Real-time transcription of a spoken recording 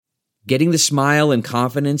Getting the smile and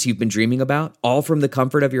confidence you've been dreaming about, all from the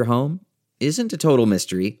comfort of your home, isn't a total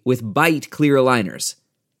mystery with Bite Clear Aligners.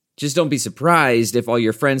 Just don't be surprised if all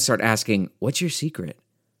your friends start asking, "What's your secret?"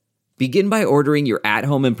 Begin by ordering your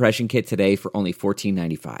at-home impression kit today for only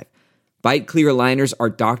 $14.95. Bite Clear Aligners are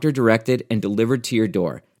doctor-directed and delivered to your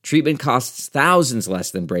door. Treatment costs thousands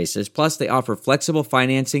less than braces, plus they offer flexible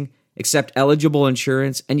financing, accept eligible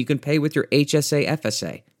insurance, and you can pay with your HSA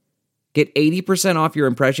FSA. Get 80% off your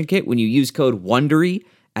impression kit when you use code WONDERY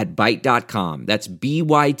at Byte.com. That's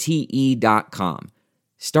BYTE.com.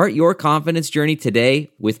 Start your confidence journey today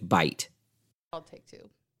with Byte. I'll take two.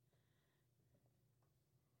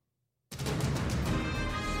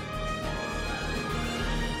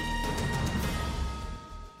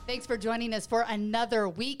 Thanks for joining us for another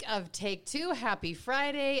week of Take Two. Happy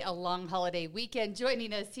Friday, a long holiday weekend.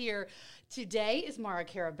 Joining us here today is Mara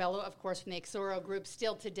Carabello, of course, from the Exoro Group,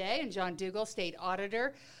 still today, and John Dougal, State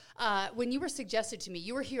Auditor. When you were suggested to me,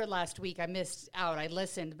 you were here last week. I missed out. I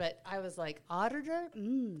listened, but I was like, auditor?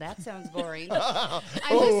 That sounds boring. I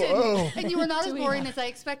listened, and you were not as boring as I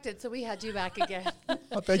expected, so we had you back again.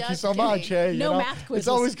 Well, thank you so much. Hey, no math quizzes. It's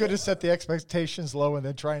always good to set the expectations low and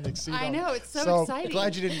then try and exceed them. I know. It's so exciting.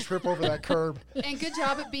 Glad you didn't trip over that curb. And good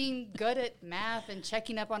job at being good at math and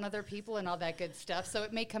checking up on other people and all that good stuff. So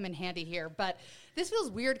it may come in handy here. But this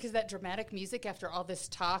feels weird because that dramatic music after all this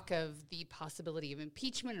talk of the possibility of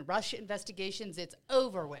impeachment and Russia investigations, it's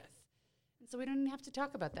over with. And so we don't even have to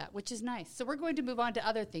talk about that, which is nice. So we're going to move on to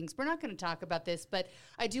other things. We're not going to talk about this, but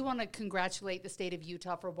I do want to congratulate the state of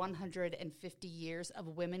Utah for 150 years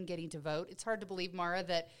of women getting to vote. It's hard to believe, Mara,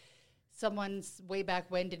 that someone's way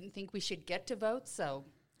back when didn't think we should get to vote, so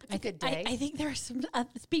it's a good day. I think there are some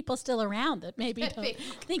people still around that maybe don't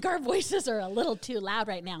think our voices are a little too loud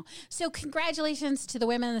right now. So congratulations to the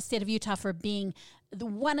women in the state of Utah for being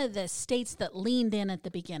one of the states that leaned in at the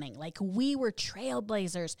beginning. Like, we were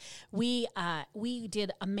trailblazers. We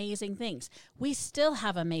did amazing things. We still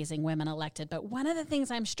have amazing women elected. But one of the things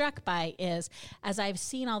I'm struck by is, as I've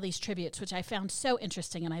seen all these tributes, which I found so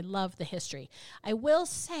interesting, and I love the history, I will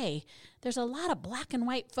say there's a lot of black and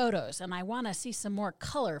white photos, and I want to see some more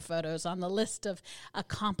color photos on the list of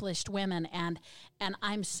accomplished women. And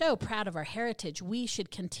I'm so proud of our heritage. We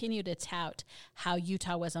should continue to tout how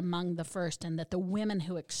Utah was among the first, and that the women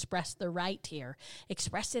who expressed the right here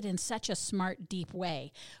expressed it in such a smart, deep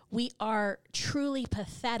way. We are truly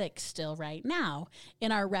pathetic still right now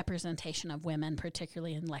in our representation of women,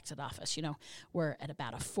 particularly in elected office. You know, we're at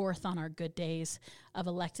about a fourth on our good days of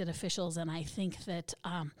elected officials, and I think that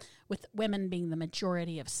with women being the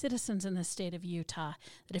majority of citizens in the state of Utah,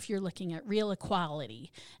 that if you're looking at real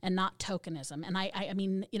equality and not tokenism, and I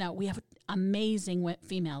mean, you know, we have amazing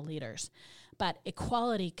female leaders, but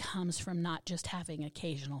equality comes from not just having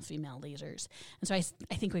occasional female leaders. And so I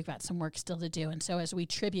think we've got some work still to do. And so as we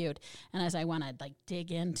tribute, and as I want to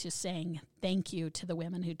dig into saying thank you to the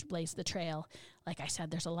women who blazed the trail, like I said,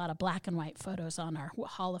 there's a lot of black and white photos on our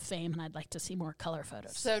Hall of Fame, and I'd like to see more color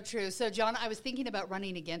photos. So true. So, John, I was thinking about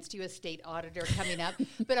running against you as state auditor coming up,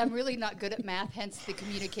 but I'm really not good at math, hence the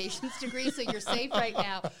communications degree, so you're safe right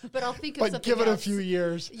now. But I'll think of something else. But give it a few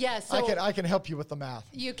years. Yes. Yeah, I can help you with the math.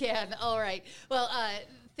 You can. All right. Well,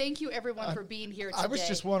 thank you, everyone, for being here today. I was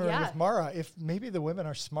just wondering with Mara, if maybe the women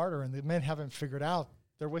are smarter and the men haven't figured out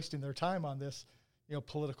they're wasting their time on this,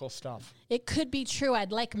 political stuff. It could be true.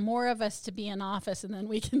 I'd like more of us to be in office, and then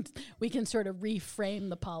we can sort of reframe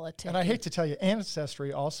the politics. And I hate to tell you,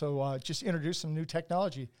 Ancestry also just introduced some new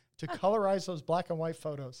technology to colorize those black and white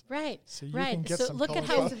photos. Right. So you can get some look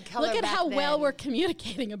color at how well we're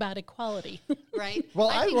communicating about equality. Right. Well,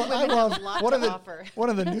 I love one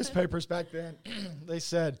of the newspapers back then. They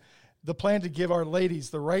said the plan to give our ladies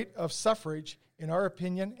the right of suffrage, in our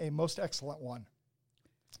opinion, a most excellent one.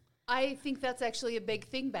 I think that's actually a big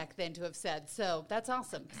thing back then to have said. So that's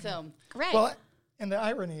awesome. So great. Well, and the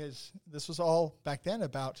irony is, this was all back then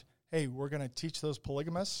about, hey, we're going to teach those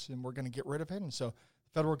polygamists and we're going to get rid of it. And so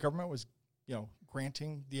the federal government was,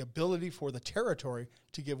 granting the ability for the territory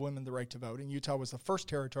to give women the right to vote. And Utah was the first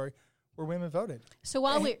territory where women voted. So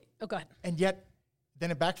go ahead. And yet,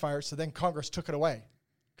 then it backfired. So then Congress took it away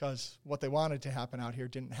because what they wanted to happen out here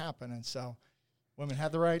didn't happen. And so women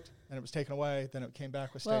had the right, then it was taken away, then it came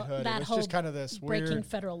back with statehood. That it was whole just kind of this breaking weird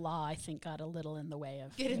federal law, I think, got a little in the way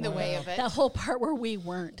of it. That whole part where we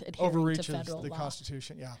weren't adhering overreaches to federal the law.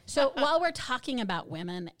 Constitution. Yeah. So while we're talking about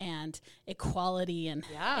women and equality and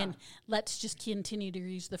let's just continue to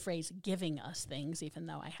use the phrase "giving us things," even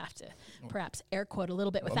though I have to perhaps air quote a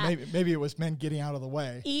little bit with that. Maybe it was men getting out of the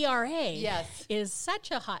way. ERA is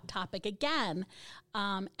such a hot topic. Again,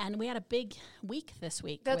 And we had a big week this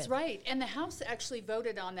week. That's right. And the House actually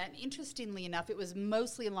voted on that. And interestingly enough, it was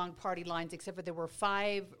mostly along party lines, except for there were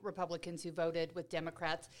 5 Republicans who voted with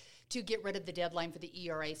Democrats to get rid of the deadline for the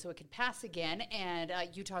ERA so it could pass again. And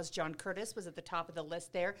Utah's John Curtis was at the top of the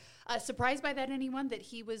list there. Surprised by that, anyone, that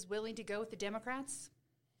he was willing to go with the Democrats?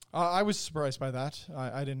 I was surprised by that.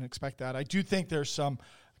 I didn't expect that. I do think there's some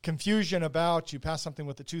confusion about you pass something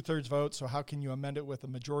with a 2/3 vote, so how can you amend it with a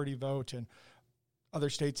majority vote? And other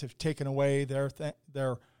states have taken away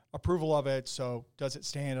their approval of it, so does it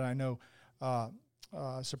stand? And I know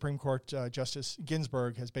Supreme Court Justice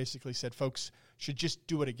Ginsburg has basically said folks should just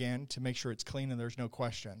do it again to make sure it's clean and there's no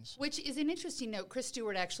questions. Which is an interesting note. Chris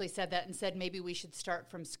Stewart actually said that and said maybe we should start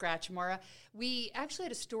from scratch, Maura. We actually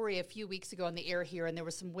had a story a few weeks ago on the air here, and there were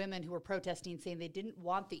some women who were protesting saying they didn't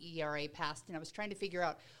want the ERA passed, and I was trying to figure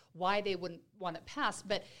out why they wouldn't want it passed.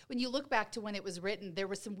 But when you look back to when it was written, there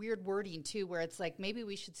was some weird wording, too, where it's like maybe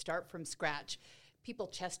we should start from scratch. People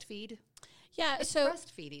chest feed. Yeah, it's so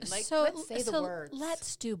breastfeeding. Let's say the words.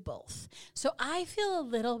 Let's do both. So I feel a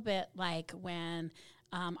little bit like when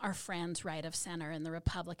our friends right of center and the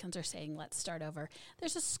Republicans are saying, let's start over.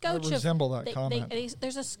 There's a scotch I resemble that comment.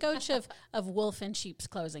 There's a scotch of wolf in sheep's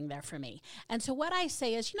clothing there for me. And so what I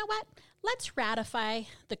say is, you know what? Let's ratify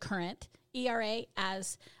the current ERA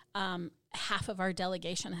as half of our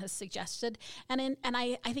delegation has suggested. And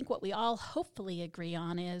I think what we all hopefully agree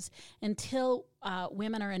on is until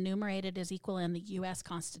women are enumerated as equal in the U.S.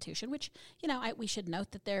 Constitution, which, we should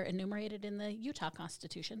note that they're enumerated in the Utah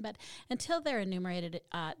Constitution, but until they're enumerated,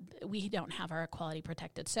 we don't have our equality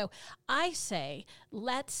protected. So I say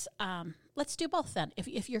let's do both then.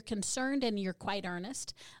 If you're concerned and you're quite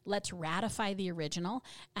earnest, let's ratify the original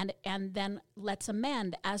and then let's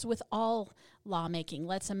amend, as with all lawmaking,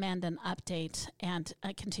 let's amend and update and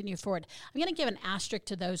continue forward. I'm going to give an asterisk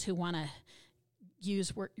to those who want to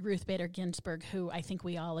use Ruth Bader Ginsburg, who I think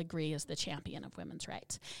we all agree is the champion of women's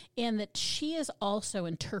rights, in that she is also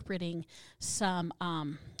interpreting some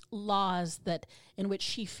laws in which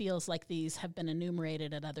she feels like these have been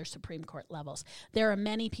enumerated at other Supreme Court levels. There are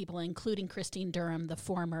many people, including Christine Durham, the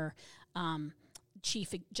former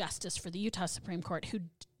Chief Justice for the Utah Supreme Court,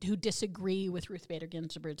 who disagree with Ruth Bader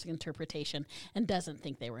Ginsburg's interpretation and doesn't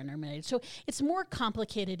think they were enumerated. So it's more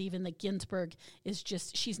complicated even that Ginsburg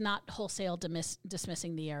she's not wholesale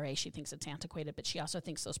dismissing the ERA. She thinks it's antiquated, but she also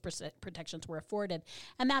thinks those protections were afforded,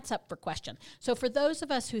 and that's up for question. So for those of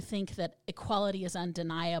us who think that equality is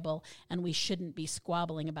undeniable and we shouldn't be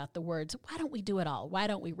squabbling about the words, why don't we do it all? Why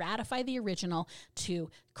don't we ratify the original to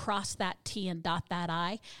cross that T and dot that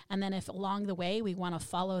I, and then if along the way we want to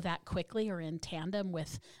follow that quickly or in tandem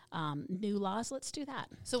with new laws, let's do that.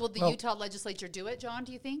 So will the Utah legislature do it, John,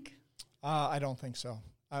 do you think? I don't think so.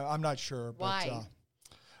 I'm not sure. Why?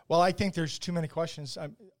 But, I think there's too many questions.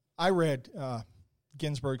 I read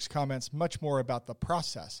Ginsburg's comments much more about the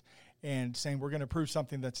process and saying we're going to prove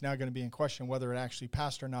something that's now going to be in question, whether it actually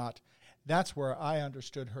passed or not. That's where I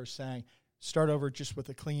understood her saying, start over just with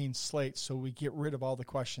a clean slate so we get rid of all the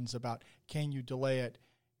questions about can you delay it?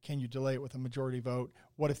 Can you delay it with a majority vote?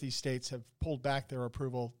 What if these states have pulled back their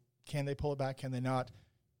approval? Can they pull it back? Can they not?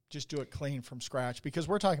 Just do it clean from scratch. Because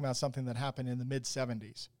we're talking about something that happened in the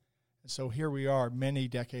mid-'70s. And so here we are many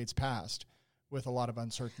decades past with a lot of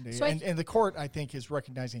uncertainty. So and the court, I think, is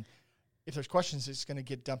recognizing if there's questions, it's going to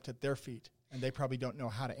get dumped at their feet, and they probably don't know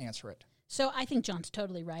how to answer it. So I think John's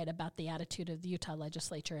totally right about the attitude of the Utah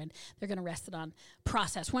legislature, and they're going to rest it on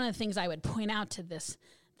process. One of the things I would point out to this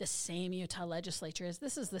same Utah legislature is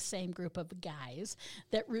this is the same group of guys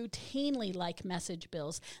that routinely like message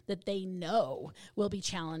bills that they know will be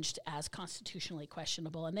challenged as constitutionally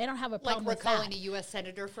questionable, and they don't have a problem with that. Like recalling a U.S.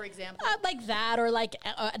 senator, for example? Like that, or like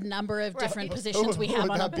a number of different positions we have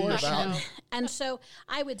on abortion. And so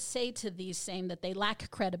I would say to these same that they lack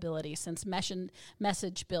credibility since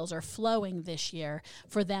message bills are flowing this year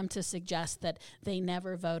for them to suggest that they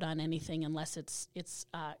never vote on anything unless it's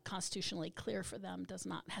constitutionally clear for them does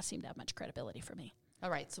not seem to have much credibility for me. All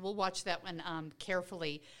right, so we'll watch that one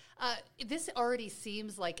carefully. This already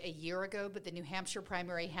seems like a year ago, but the New Hampshire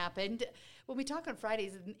primary happened. When we talk on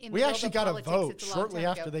Fridays, we actually got a vote shortly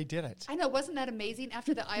after they did it. I know, wasn't that amazing?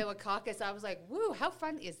 After the Iowa caucus, I was like, woo, how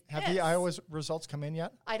fun is this? Have the Iowa results come in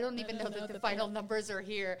yet? I don't even know that the final numbers are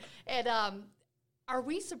here. And are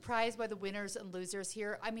we surprised by the winners and losers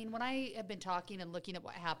here? I mean, when I have been talking and looking at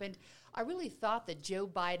what happened, I really thought that Joe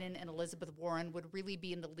Biden and Elizabeth Warren would really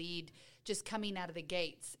be in the lead just coming out of the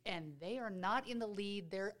gates. And they are not in the lead.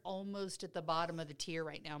 They're almost at the bottom of the tier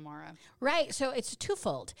right now, Mara. Right. So it's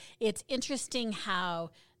twofold. It's interesting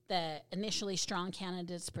how the initially strong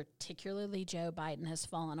candidates, particularly Joe Biden, has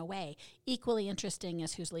fallen away. Equally interesting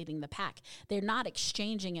is who's leading the pack. They're not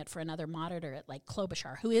exchanging it for another moderate like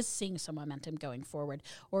Klobuchar, who is seeing some momentum going forward,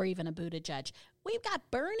 or even a Buttigieg. We've got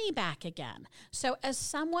Bernie back again. So as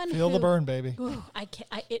someone Feel who, the burn, baby. Ooh,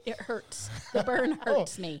 it hurts. The burn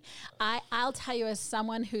hurts me. I'll tell you, as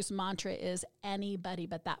someone whose mantra is anybody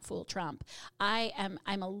but that fool Trump, I'm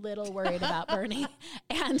a little worried about Bernie.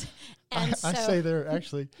 And I so say they're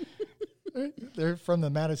actually they're from the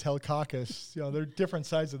Mad as Hell caucus. They're different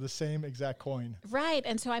sides of the same exact coin. right.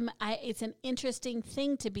 And so it's an interesting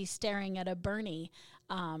thing to be staring at a Bernie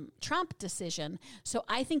Trump decision. So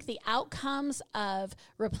I think the outcomes of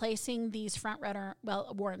replacing these front-runner,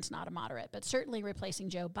 well, Warren's not a moderate, but certainly replacing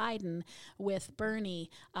Joe Biden with Bernie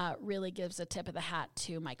really gives a tip of the hat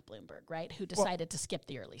to Mike Bloomberg, right, who decided to skip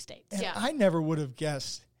the early states. And Yeah. I never would have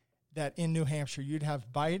guessed that in New Hampshire you'd have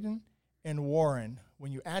Biden and Warren,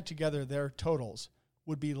 when you add together their totals,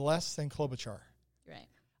 would be less than Klobuchar. Right.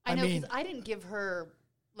 I I know, mean- because I didn't give her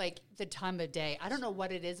like the time of day. I don't know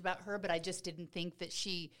what it is about her, but I just didn't think that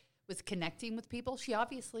she was connecting with people. She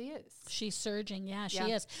obviously is. She's surging. Yeah, she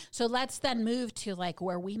Yeah. is. So let's then move to like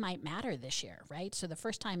where we might matter this year, right? So the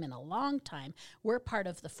first time in a long time, we're part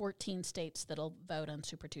of the 14 states that'll vote on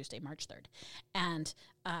Super Tuesday, March 3rd. And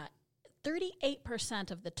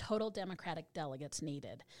 38% of the total Democratic delegates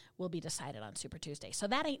needed will be decided on Super Tuesday. So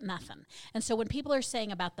that ain't nothing. And so when people are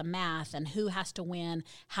saying about the math and who has to win,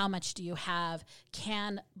 how much do you have,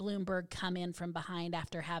 can Bloomberg come in from behind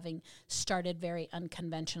after having started very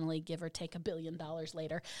unconventionally, give or take $1 billion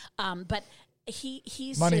later? But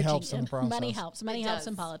he's Money surging helps in the process. Money helps. Money It helps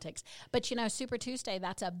in does. politics. But, Super Tuesday,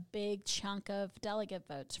 that's a big chunk of delegate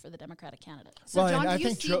votes for the Democratic candidate. So, Well, and John, I do you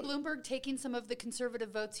think see Joe- Bloomberg taking some of the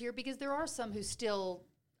conservative votes here? Because there are some who still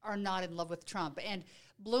are not in love with Trump. And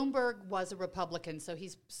Bloomberg was a Republican, so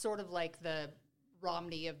he's sort of like the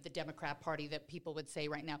Romney of the Democrat Party that people would say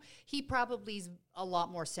right now. He probably is a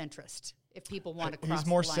lot more centrist if people want to cross He's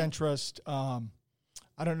more the line. centrist.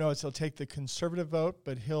 I don't know if he'll take the conservative vote,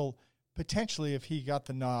 but he'll potentially, if he got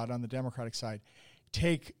the nod on the Democratic side,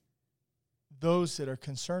 take those that are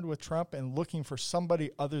concerned with Trump and looking for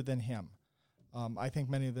somebody other than him. I think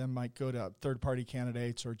many of them might go to third-party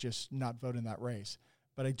candidates or just not vote in that race.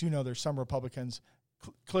 But I do know there's some Republicans.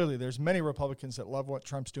 Clearly, there's many Republicans that love what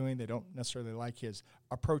Trump's doing. They don't necessarily like his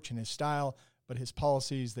approach and his style, but his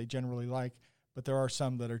policies they generally like. But there are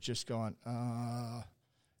some that are just going,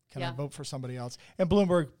 can I Yeah. vote for somebody else? And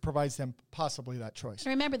Bloomberg provides them possibly that choice. And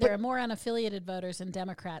remember, there are more unaffiliated voters in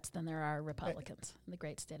Democrats than there are Republicans in the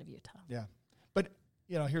great state of Utah. Yeah. But,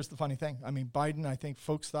 here's the funny thing. I mean, Biden, I think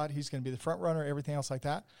folks thought he's going to be the front runner, everything else like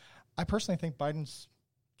that. I personally think Biden's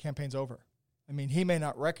campaign's over. I mean, he may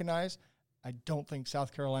not recognize. I don't think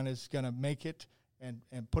South Carolina is going to make it and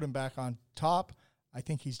put him back on top. I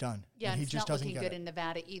think he's done. Yeah, And he it's just not doesn't looking get good it. in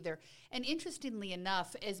Nevada either. And interestingly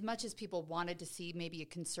enough, as much as people wanted to see maybe a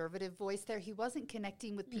conservative voice there, he wasn't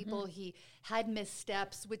connecting with people. He had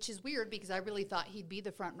missteps, which is weird because I really thought he'd be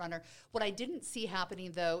the front runner. What I didn't see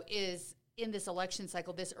happening, though, is in this election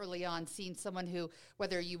cycle this early on, seeing someone who,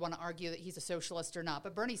 whether you want to argue that he's a socialist or not,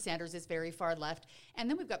 but Bernie Sanders is very far left. And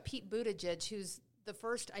then we've got Pete Buttigieg, who's the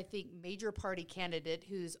first, I think, major party candidate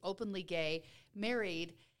who's openly gay,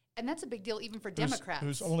 married. And that's a big deal even for Democrats.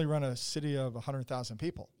 Who's only run a city of 100,000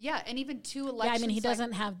 people. Yeah, and even 2 elections. Yeah, I mean, he like-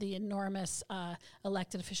 doesn't have the enormous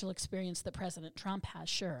elected official experience that President Trump has.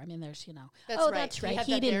 Sure, I mean, there's That's oh, right. that's He right. had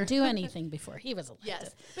He that didn't there. do anything before he was elected.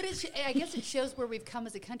 Yes, but I guess it shows where we've come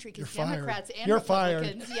as a country because You're fired. Democrats and You're fired.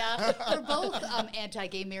 Republicans, we're both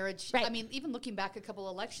anti-gay marriage. Right. I mean, even looking back a couple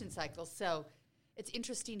election cycles, so it's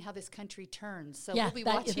interesting how this country turns. So Yeah, we'll be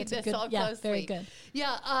that- watching that's a this good- all yeah, closely. very good.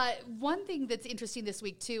 Yeah, one thing that's interesting this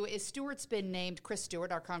week too is Stewart's been named, Chris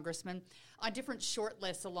Stewart, our congressman, on different short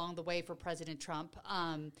lists along the way for President Trump.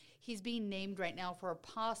 He's being named right now for a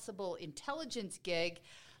possible intelligence gig.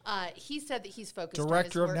 He said that he's focused on his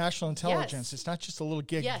Director of work. National Intelligence. Yes. It's not just a little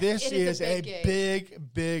gig. Yes, this it is is a a big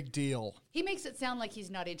big, big deal. He makes it sound like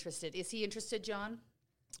he's not interested. Is he interested, John?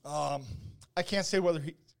 I can't say whether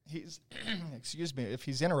he's, excuse me, if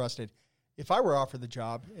he's interested. If I were offered the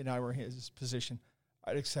job and I were in his position,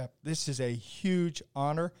 I'd accept. This is a huge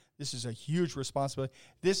honor. This is a huge responsibility.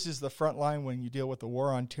 This is the front line when you deal with the war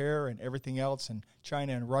on terror and everything else and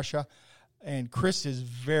China and Russia. And Chris is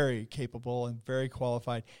very capable and very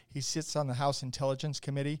qualified. He sits on the House Intelligence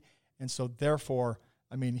Committee, and so therefore,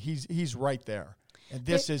 I mean, he's right there. And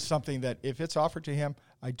this is something that if it's offered to him,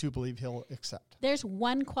 I do believe he'll accept. There's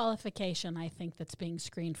one qualification, I think, that's being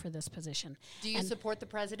screened for this position. Do you support the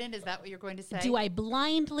president? Is that what you're going to say? Do I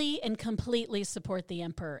blindly and completely support the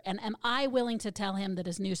emperor? And am I willing to tell him that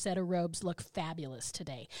his new set of robes look fabulous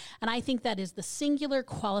today? And I think that is the singular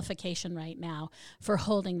qualification right now for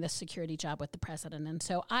holding this security job with the president. And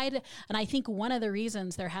so I think one of the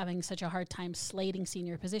reasons they're having such a hard time slating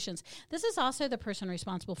senior positions, this is also the person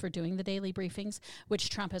responsible for doing the daily briefings, which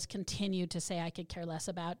Trump has continued to say, I could care less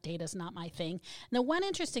about. Data's not my thing. And the one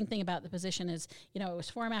interesting thing about the position is, it was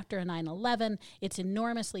formed after a 9/11. It's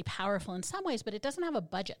enormously powerful in some ways, but it doesn't have a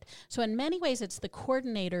budget. So in many ways, it's the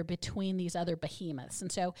coordinator between these other behemoths.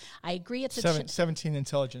 And so I agree it's 17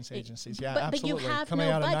 intelligence agencies. Yeah, but absolutely. You have coming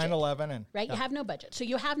no out budget, of 9/11. And, right? yeah. You have no budget. So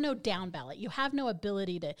you have no down ballot. You have no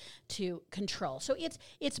ability to control. So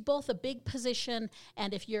it's both a big position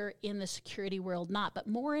and if you're in the security world, not. But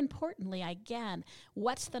more importantly, again,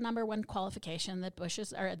 what's the number one qualification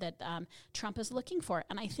that Trump is looking for?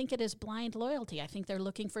 And I think it is blind loyalty. I think they're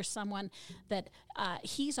looking for someone that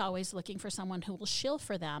he's always looking for someone who will shill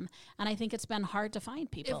for them. And I think it's been hard to find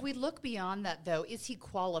people. If we look beyond that, though, is he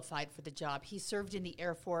qualified for the job? He served in the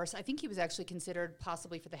Air Force. I think he was actually considered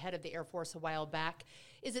possibly for the head of the Air Force a while back.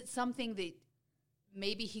 Is it something that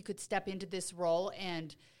maybe he could step into this role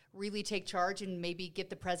and really take charge and maybe get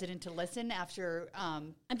the president to listen after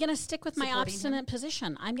I'm going to stick with my obstinate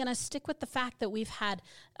position. I'm going to stick with the fact that we've had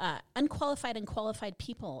unqualified and qualified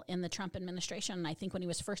people in the Trump administration. And I think when he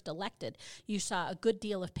was first elected, you saw a good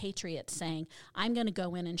deal of patriots saying, I'm going to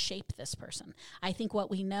go in and shape this person. I think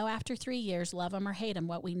what we know after 3 years, love him or hate him,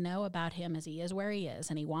 what we know about him is he is where he is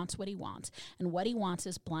and he wants what he wants. And what he wants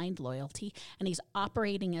is blind loyalty. And he's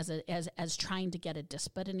operating as trying to get a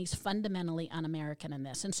despot. And he's fundamentally un-American in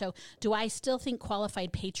this. And so do I still think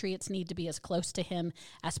qualified patriots need to be as close to him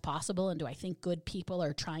as possible? And do I think good people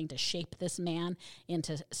are trying to shape this man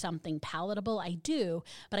into something palatable? I do,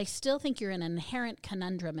 but I still think you're in an inherent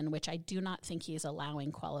conundrum in which I do not think he's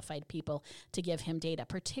allowing qualified people to give him data,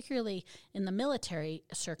 particularly in the military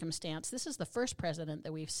circumstance. This is the first president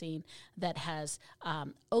that we've seen that has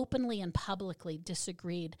openly and publicly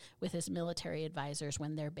disagreed with his military advisors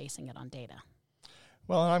when they're basing it on data.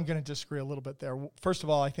 Well, I'm going to disagree a little bit there. First of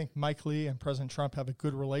all, I think Mike Lee and President Trump have a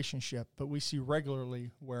good relationship, but we see regularly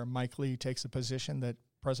where Mike Lee takes a position that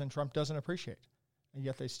President Trump doesn't appreciate, and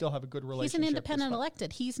yet they still have a good relationship. He's an independent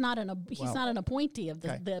elected. He's not an appointee of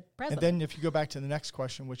the president. And then if you go back to the next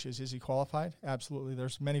question, which is he qualified? Absolutely.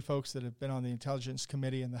 There's many folks that have been on the Intelligence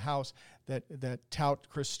Committee in the House that tout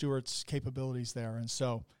Chris Stewart's capabilities there, and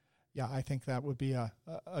so, yeah, I think that would be a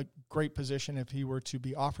great position if he were to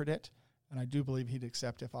be offered it. And I do believe he'd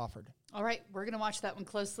accept if offered. All right, we're going to watch that one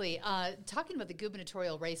closely. Talking about the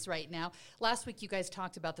gubernatorial race right now, last week you guys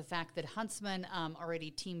talked about the fact that Huntsman already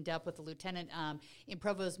teamed up with the lieutenant in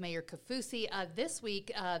Provost Mayor Kaufusi. This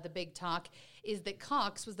week, the big talk is that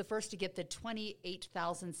Cox was the first to get the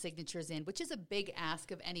 28,000 signatures in, which is a big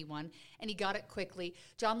ask of anyone, and he got it quickly.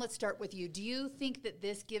 John, let's start with you. Do you think that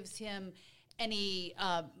this gives him any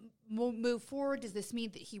move forward? Does this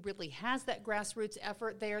mean that he really has that grassroots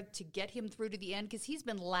effort there to get him through to the end? Because he's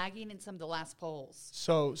been lagging in some of the last polls.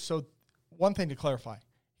 So one thing to clarify,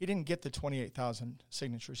 he didn't get the 28,000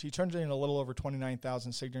 signatures. He turned in a little over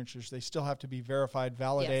 29,000 signatures. They still have to be verified,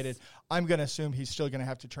 validated. Yes. I'm going to assume he's still going to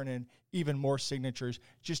have to turn in even more signatures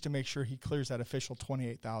just to make sure he clears that official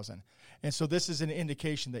 28,000. And so this is an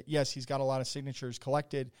indication that, yes, he's got a lot of signatures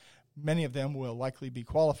collected. Many of them will likely be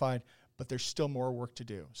qualified, but there's still more work to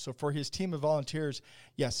do. So for his team of volunteers,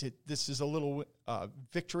 yes, this is a little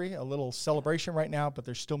victory, a little celebration right now, but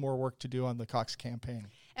there's still more work to do on the Cox campaign.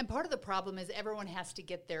 And part of the problem is everyone has to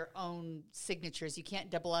get their own signatures. You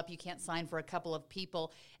can't double up. You can't sign for a couple of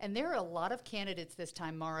people. And there are a lot of candidates this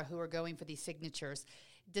time, Mara, who are going for these signatures.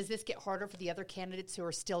 Does this get harder for the other candidates who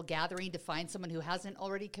are still gathering to find someone who hasn't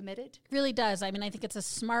already committed? It really does. I mean, I think it's a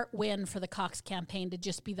smart win for the Cox campaign to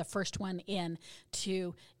just be the first one in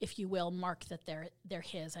to, if you will, mark that they're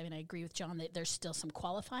his. I mean, I agree with John that there's still some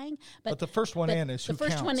qualifying. But the first one in is who counts. The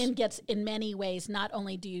first one in gets, in many ways, not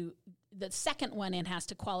only do you the second one in has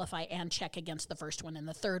to qualify and check against the first one, and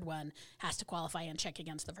the third one has to qualify and check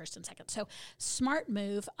against the first and second. So smart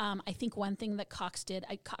move. I think one thing that Cox did,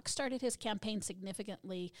 Cox started his campaign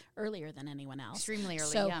significantly earlier than anyone else. Extremely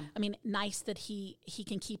early, so, yeah. I mean, nice that he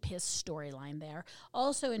can keep his storyline there.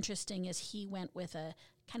 Also interesting is he went with a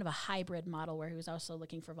kind of a hybrid model where he was also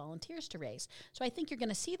looking for volunteers to raise. So I think you're going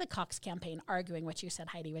to see the Cox campaign arguing what you said,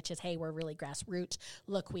 Heidi, which is, hey, we're really grassroots.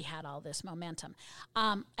 Look, we had all this momentum.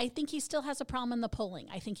 I think he still has a problem in the polling.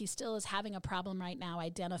 I think he still is having a problem right now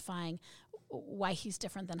identifying why he's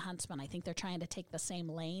different than Huntsman. I think they're trying to take the same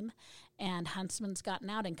lane, and Huntsman's gotten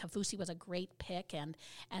out, and Kaufusi was a great pick, and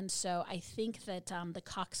so I think that the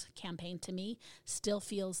Cox campaign, to me, still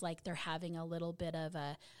feels like they're having a little bit of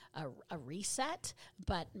a reset,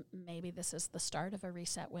 but maybe this is the start of a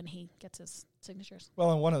reset when he gets his signatures.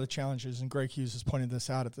 Well, and one of the challenges, and Greg Hughes has pointed this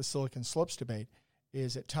out at the Silicon Slopes debate,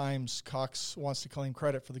 is at times Cox wants to claim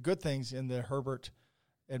credit for the good things in the Herbert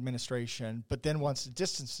administration, but then wants to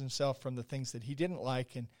distance himself from the things that he didn't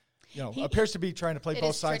like, and he appears to be trying to play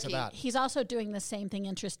both sides of that. He's also doing the same thing,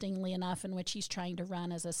 interestingly enough, in which he's trying to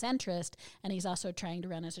run as a centrist, and he's also trying to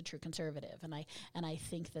run as a true conservative. And I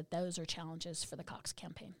think that those are challenges for the Cox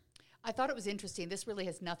campaign. I thought it was interesting. This really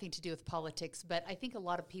has nothing to do with politics, but I think a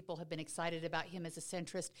lot of people have been excited about him as a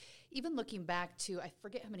centrist, even looking back to, I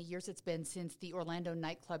forget how many years it's been since the Orlando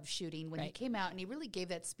nightclub shooting, when he came out and he really gave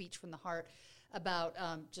that speech from the heart about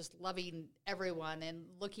just loving everyone and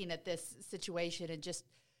looking at this situation and just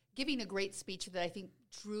giving a great speech that I think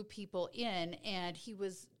drew people in. And he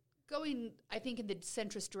was going, I think, in the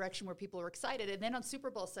centrist direction where people were excited. And then on Super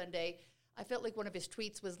Bowl Sunday, I felt like one of his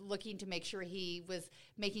tweets was looking to make sure he was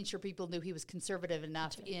making sure people knew he was conservative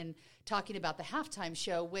enough in talking about the halftime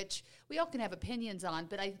show, which we all can have opinions on,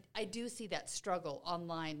 but I do see that struggle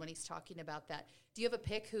online when he's talking about that. Do you have a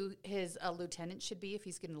pick who his lieutenant should be if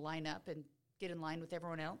he's going to line up and get in line with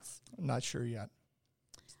everyone else? I'm not sure yet.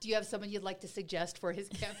 Do you have someone you'd like to suggest for his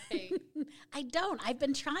campaign? I don't. I've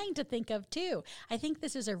been trying to think of two. I think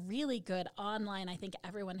this is a really good online. I think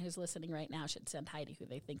everyone who's listening right now should send Heidi who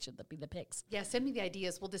they think should be the picks. Yeah, send me the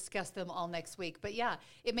ideas. We'll discuss them all next week. But yeah,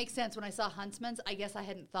 it makes sense. When I saw Huntsman's, I guess I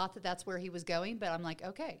hadn't thought that that's where he was going, but I'm like,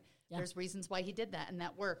 okay. Yeah. There's reasons why he did that, and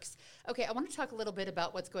that works. Okay, I want to talk a little bit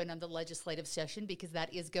about what's going on in the legislative session, because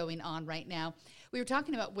that is going on right now. We were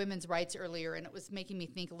talking about women's rights earlier, and it was making me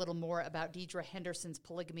think a little more about Deidre Henderson's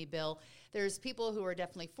polygamy bill. There's people who are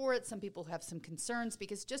definitely for it. Some people have some concerns,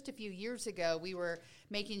 because just a few years ago, we were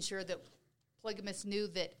making sure that polygamists knew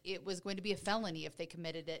that it was going to be a felony if they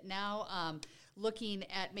committed it. Now, looking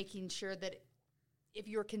at making sure that if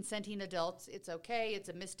you're consenting adults, it's okay, it's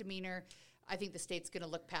a misdemeanor. I think the state's going to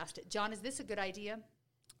look past it. John, is this a good idea?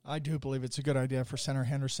 I do believe it's a good idea for Senator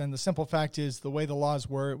Henderson. The simple fact is the way the laws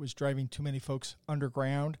were, it was driving too many folks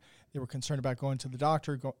underground. They were concerned about going to the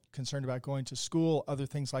doctor, concerned about going to school, other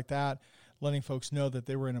things like that, letting folks know that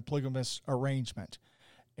they were in a polygamous arrangement.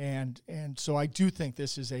 And so I do think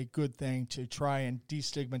this is a good thing to try and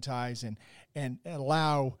destigmatize and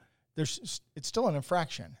allow, it's still an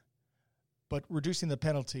infraction, but reducing the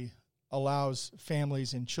penalty allows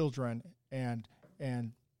families and children and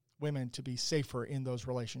women to be safer in those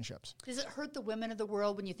relationships. Does it hurt the women of the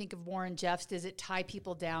world when you think of Warren Jeffs? Does it tie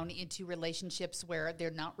people down into relationships where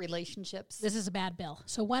they're not relationships? This is a bad bill.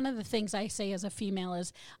 So one of the things I say as a female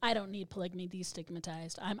is I don't need polygamy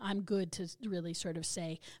destigmatized. I'm good to really sort of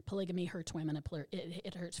say polygamy hurts women,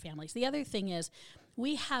 it hurts families. The other thing is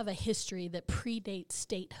we have a history that predates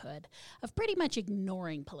statehood of pretty much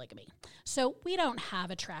ignoring polygamy. So we don't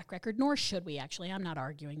have a track record, nor should we actually. I'm not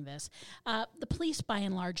arguing this. The police, by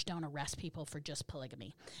and large, don't arrest people for just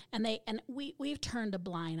polygamy. And we've turned a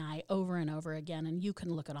blind eye over and over again, and you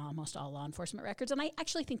can look at almost all law enforcement records, and I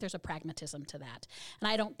actually think there's a pragmatism to that. And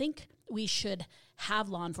I don't think we should have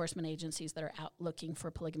law enforcement agencies that are out looking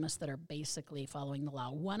for polygamists that are basically following the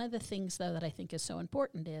law. One of the things, though, that I think is so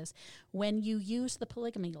important is when you use the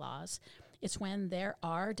polygamy laws, it's when there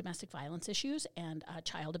are domestic violence issues and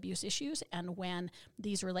child abuse issues, and when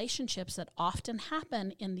these relationships that often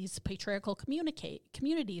happen in these patriarchal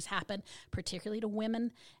communities happen, particularly to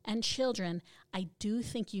women and children. I do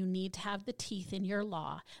think you need to have the teeth in your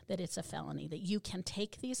law that it's a felony, that you can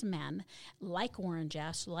take these men, like Warren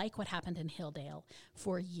Jeffs, like what happened in Hilldale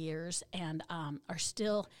for years, and are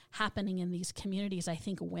still happening in these communities. I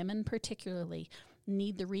think women particularly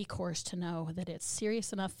need the recourse to know that it's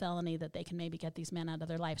serious enough felony that they can maybe get these men out of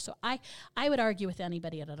their life. So I would argue with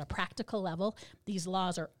anybody at a practical level, these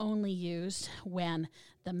laws are only used when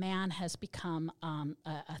the man has become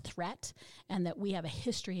a threat, and that we have a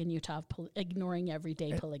history in Utah of ignoring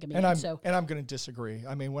everyday polygamy. And I'm going to disagree.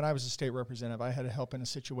 I mean, when I was a state representative, I had to help in a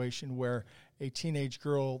situation where a teenage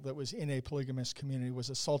girl that was in a polygamous community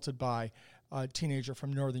was assaulted by a teenager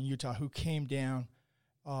from northern Utah who came down.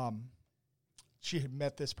 She had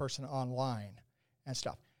met this person online and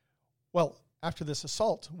stuff. Well, after this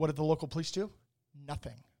assault, what did the local police do?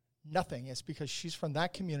 Nothing. It's because she's from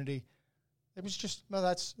that community. It was just, no,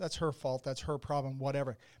 that's her fault. That's her problem,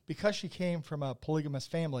 whatever. Because she came from a polygamous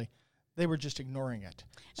family, they were just ignoring it.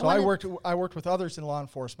 So I worked with others in law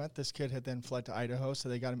enforcement. This kid had then fled to Idaho, so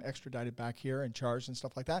they got him extradited back here and charged and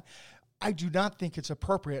stuff like that. I do not think it's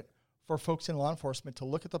appropriate for folks in law enforcement to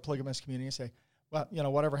look at the polygamous community and say, well,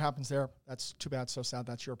 whatever happens there, that's too bad, so sad,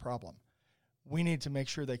 that's your problem. We need to make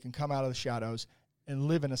sure they can come out of the shadows and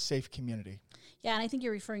live in a safe community. Yeah, and I think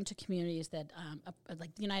you're referring to communities that,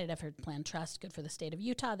 like the United Effort Plan Trust, good for the state of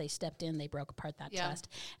Utah. They stepped in, they broke apart that trust,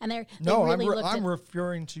 and I'm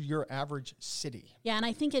referring to your average city. Yeah, and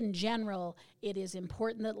I think in general, it is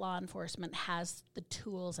important that law enforcement has the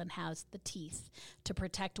tools and has the teeth to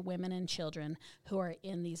protect women and children who are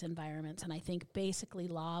in these environments. And I think basically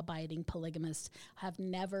law-abiding polygamists have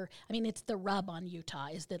never, it's the rub on Utah,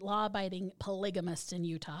 is that law-abiding polygamists in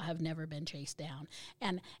Utah have never been chased down.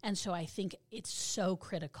 And so I think it's so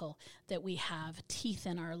critical that we have teeth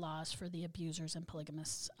in our laws for the abusers and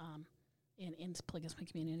polygamists in polygamous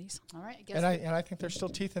communities. All right. I guess and I think there's still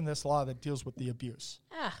teeth in this law that deals with the abuse.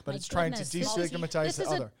 But it's trying to destigmatize the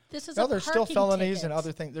other. There's still felonies and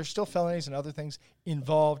other things. There's still felonies and other things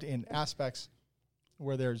involved in aspects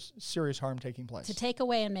where there's serious harm taking place. To take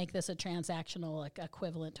away and make this a transactional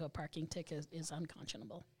equivalent to a parking ticket is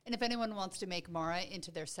unconscionable. And if anyone wants to make Mara into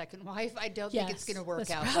their second wife, I don't think it's going to work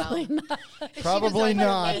out probably well. Not. Probably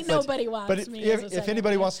not. Ain't nobody wants me. If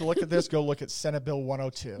anybody wants to look at this, go look at Senate Bill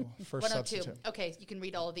 102 for substitute. Okay, you can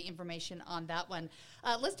read all of the information on that one.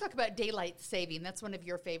 Let's talk about daylight saving. That's one of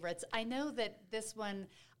your favorites. I know that this one,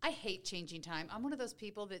 I hate changing time. I'm one of those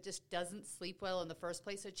people that just doesn't sleep well in the first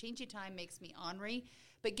place, so changing time makes me ornery.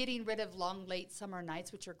 But getting rid of long, late summer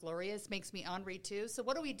nights, which are glorious, makes me ornery too. So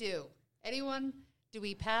what do we do? Anyone? Do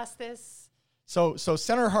we pass this? So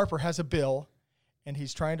Senator Harper has a bill, and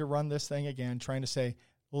he's trying to run this thing again, trying to say,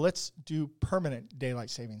 let's do permanent daylight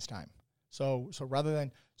savings time. So rather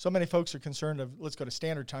than, so many folks are concerned of, let's go to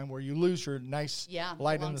standard time where you lose your nice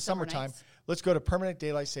light in the summertime. Let's go to permanent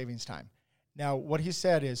daylight savings time. Now, what he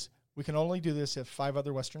said is, we can only do this if 5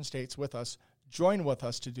 other Western states with us join with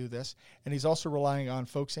us to do this. And he's also relying on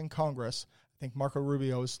folks in Congress. I think Marco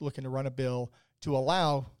Rubio is looking to run a bill to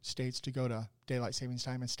allow states to go to daylight savings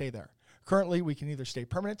time and stay there. Currently, we can either stay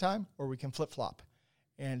permanent time or we can flip-flop.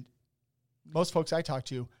 And most folks I talk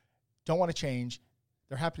to don't want to change.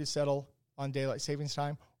 They're happy to settle on daylight savings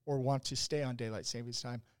time or want to stay on daylight savings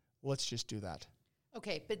time. Let's just do that.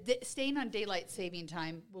 Okay, but staying on daylight saving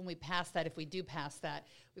time, when we pass that, if we do pass that,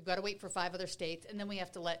 we've got to wait for 5 other states, and then we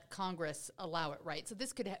have to let Congress allow it, right? So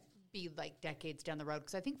this could be like decades down the road,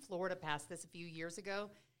 because I think Florida passed this a few years ago,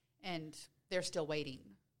 and they're still waiting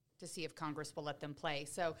to see if Congress will let them play.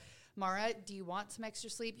 So, Mara, do you want some extra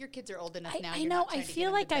sleep? Your kids are old enough now. I know. I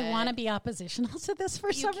feel like I want to be oppositional to this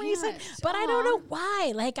for some reason, but I don't know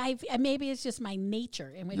why. Like maybe it's just my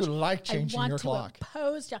nature in which you like changing your clock.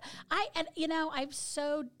 Oppose.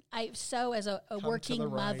 I've so as a working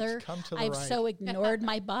mother, I've so ignored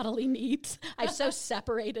my bodily needs. I've so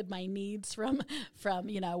separated my needs from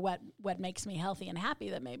what makes me healthy and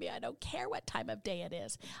happy that maybe I don't care what time of day it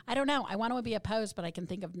is. I don't know. I want to be opposed, but I can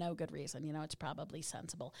think of no good reason. It's probably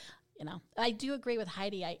sensible. I do agree with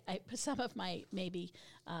Heidi. Some of my maybe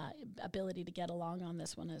ability to get along on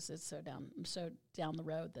this one is so down the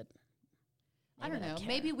road that. I don't know.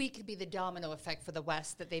 Maybe we could be the domino effect for the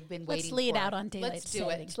West that they've been waiting for. Let's lead out on daylight savings.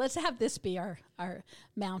 Let's do it. Let's have this be our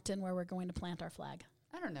mountain where we're going to plant our flag.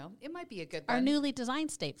 I don't know. It might be a good one. Our newly designed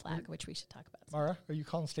state flag, which we should talk about. Mara, are you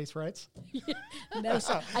calling states' rights? No,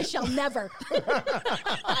 sir. I shall never.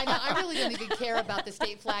 I know. I really don't even care about the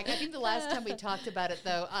state flag. I think the last time we talked about it,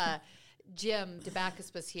 though, Jim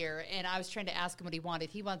DeBacchus was here, and I was trying to ask him what he wanted.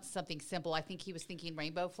 He wants something simple. I think he was thinking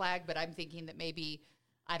rainbow flag, but I'm thinking that maybe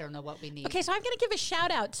I don't know what we need. Okay, so I'm going to give a shout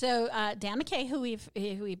out. So Dan McKay, who we've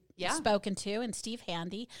spoken to, and Steve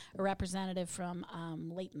Handy, a representative from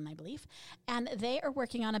Layton, I believe, and they are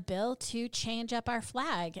working on a bill to change up our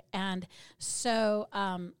flag. And so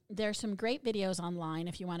there's some great videos online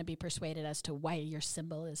if you want to be persuaded as to why your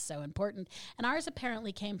symbol is so important. And ours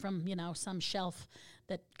apparently came from some shelf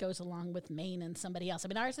that goes along with Maine and somebody else. I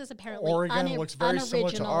mean, ours is apparently Oregon looks very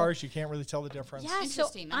similar to ours. You can't really tell the difference. Yeah, so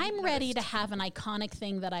I'm ready to have an iconic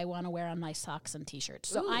thing that I want to wear on my socks and T-shirts.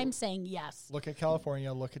 So I'm saying yes. Look at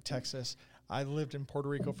California. Look at Texas. I lived in Puerto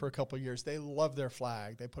Rico for a couple of years. They love their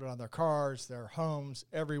flag. They put it on their cars, their homes,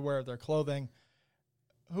 everywhere, their clothing.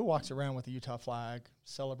 Who walks around with the Utah flag,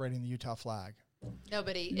 celebrating the Utah flag?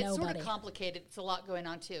 Nobody. It's sort of complicated. It's a lot going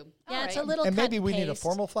on, too. Yeah, it's a little and maybe we paste. need a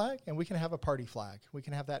formal flag, and we can have a party flag. We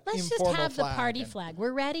can have that Let's informal flag. just have the party flag.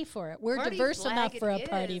 We're ready for it. We're diverse enough for a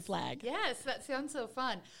party flag. Yes, that sounds so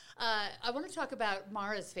fun. I want to talk about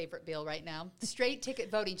Mara's favorite bill right now, straight ticket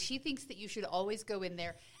voting. She thinks that you should always go in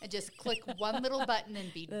there and just click one little button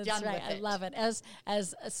and be done with it. I love it. As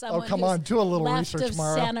someone come on, do a little left research, of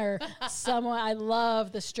Mara. Center, I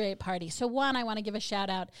love the straight party. So one, I want to give a shout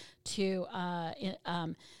out to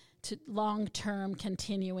to long-term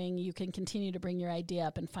continuing. You can continue to bring your idea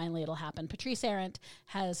up, and finally it'll happen. Patrice Arendt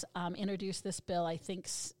has introduced this bill, I think,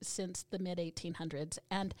 since the mid-1800s,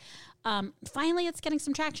 and finally it's getting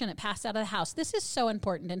some traction. It passed out of the House. This is so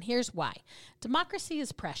important, and here's why. Democracy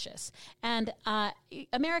is precious, and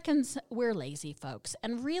Americans, we're lazy folks,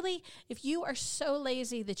 and really, if you are so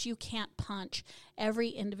lazy that you can't punch every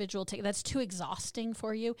individual ticket, that's too exhausting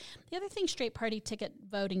for you. The other thing straight party ticket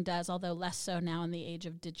voting does, although less so now in the age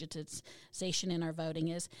of digitization in our voting,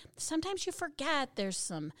 is sometimes you forget there's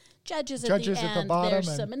some judges at the end,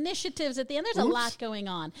 there's some initiatives at the end, there's a lot going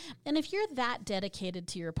on. And if you're that dedicated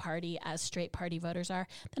to your party as straight party voters are,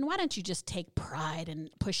 then why don't you just take pride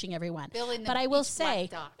in pushing everyone? But I will say,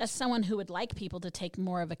 as someone who would like people to take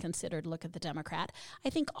more of a considered look at the Democrat,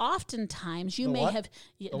 I think oftentimes you may have,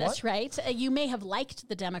 that's right, you may have liked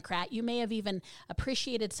the Democrat, you may have even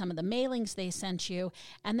appreciated some of the mailings they sent you,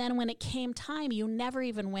 and then when it came time, you never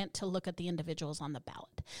even went to look at the individuals on the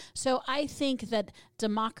ballot. So I think that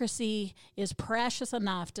democracy is precious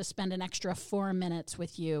enough to spend an extra 4 minutes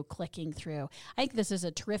with you clicking through. I think this is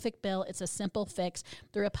a terrific bill. It's a simple fix.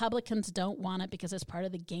 The Republicans don't want it because it's part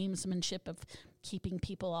of the gamesmanship of keeping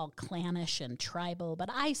people all clannish and tribal. But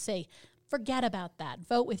I say, forget about that.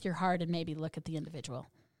 Vote with your heart and maybe look at the individual.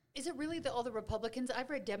 Is it really all the Republicans? I've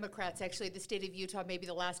read Democrats, actually, the state of Utah, maybe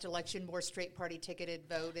the last election, more straight party ticketed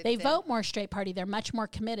vote. They vote more straight party. They're much more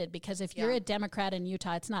committed because if you're a Democrat in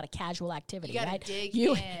Utah, it's not a casual activity, right? Dig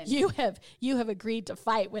you in. You have agreed to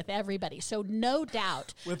fight with everybody. So no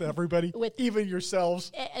doubt. With everybody? Even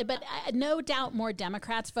yourselves? But no doubt more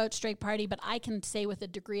Democrats vote straight party, but I can say with a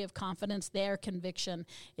degree of confidence their conviction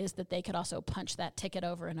is that they could also punch that ticket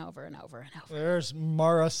over and over and over and over. There's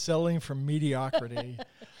Mara selling from mediocrity.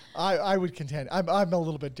 I would contend. I'm a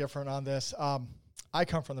little bit different on this. I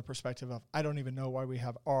come from the perspective of I don't even know why we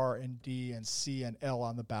have R and D and C and L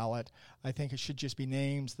on the ballot. I think it should just be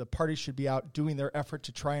names. The parties should be out doing their effort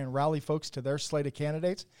to try and rally folks to their slate of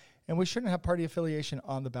candidates, and we shouldn't have party affiliation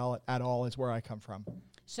on the ballot at all is where I come from.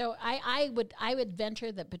 So I would venture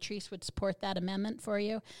that Patrice would support that amendment for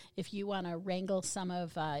you. If you want to wrangle some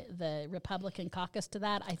of the Republican caucus to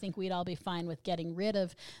that, I think we'd all be fine with getting rid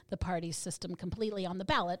of the party system completely on the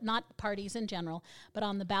ballot, not parties in general, but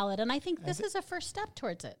on the ballot. And I think this is a first step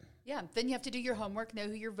towards it. Yeah, then you have to do your homework, know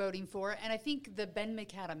who you're voting for. And I think the Ben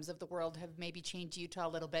McAdams of the world have maybe changed Utah a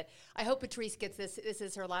little bit. I hope Patrice gets this. This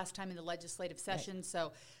is her last time in the legislative session, right.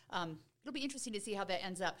 So it'll be interesting to see how that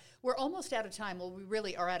ends up. We're almost out of time. Well, we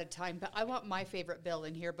really are out of time, but I want my favorite bill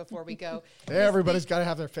in here before we go. Everybody's got to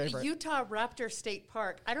have their favorite. Utah Raptor State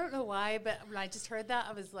Park. I don't know why, but when I just heard that,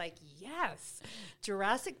 I was like, yes.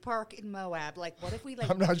 Jurassic Park in Moab. Like, what if we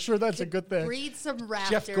I'm not sure that's a good thing. Breed some raptors.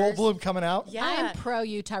 Jeff Goldblum coming out? Yeah. I'm pro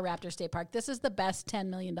Utah Raptor State Park. This is the best $10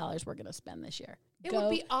 million we're going to spend this year. It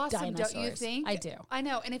would be awesome, dinosaurs. Don't you think? I do. I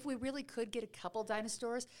know. And if we really could get a couple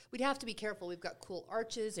dinosaurs, we'd have to be careful. We've got cool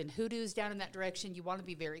arches and hoodoos down in that direction you want to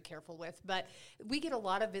be very careful with. But we get a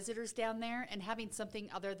lot of visitors down there, and having something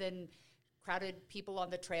other than crowded people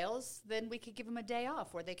on the trails, then we could give them a day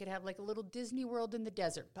off where they could have like a little Disney World in the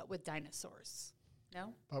desert, but with dinosaurs.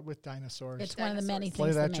 No? But with dinosaurs. It's one of the many things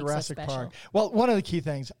Play that makes Jurassic us special. Park. Well, one of the key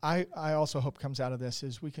things I also hope comes out of this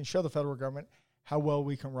is we can show the federal government how well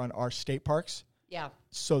we can run our state parks. Yeah.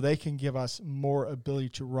 So they can give us more ability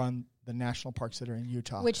to run the national parks that are in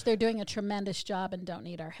Utah. Which they're doing a tremendous job and don't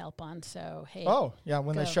need our help on. So, hey. Oh, yeah.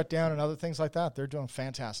 When they shut down and other things like that, they're doing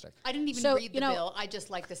fantastic. I didn't even read the bill. I just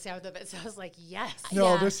like the sound of it. So I was like, yes.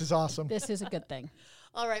 No, this is awesome. This is a good thing.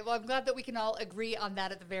 All right. Well, I'm glad that we can all agree on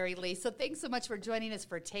that at the very least. So thanks so much for joining us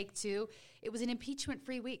for Take Two. It was an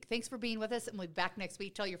impeachment-free week. Thanks for being with us, and we'll be back next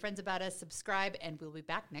week. Tell your friends about us, subscribe, and we'll be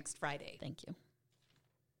back next Friday. Thank you.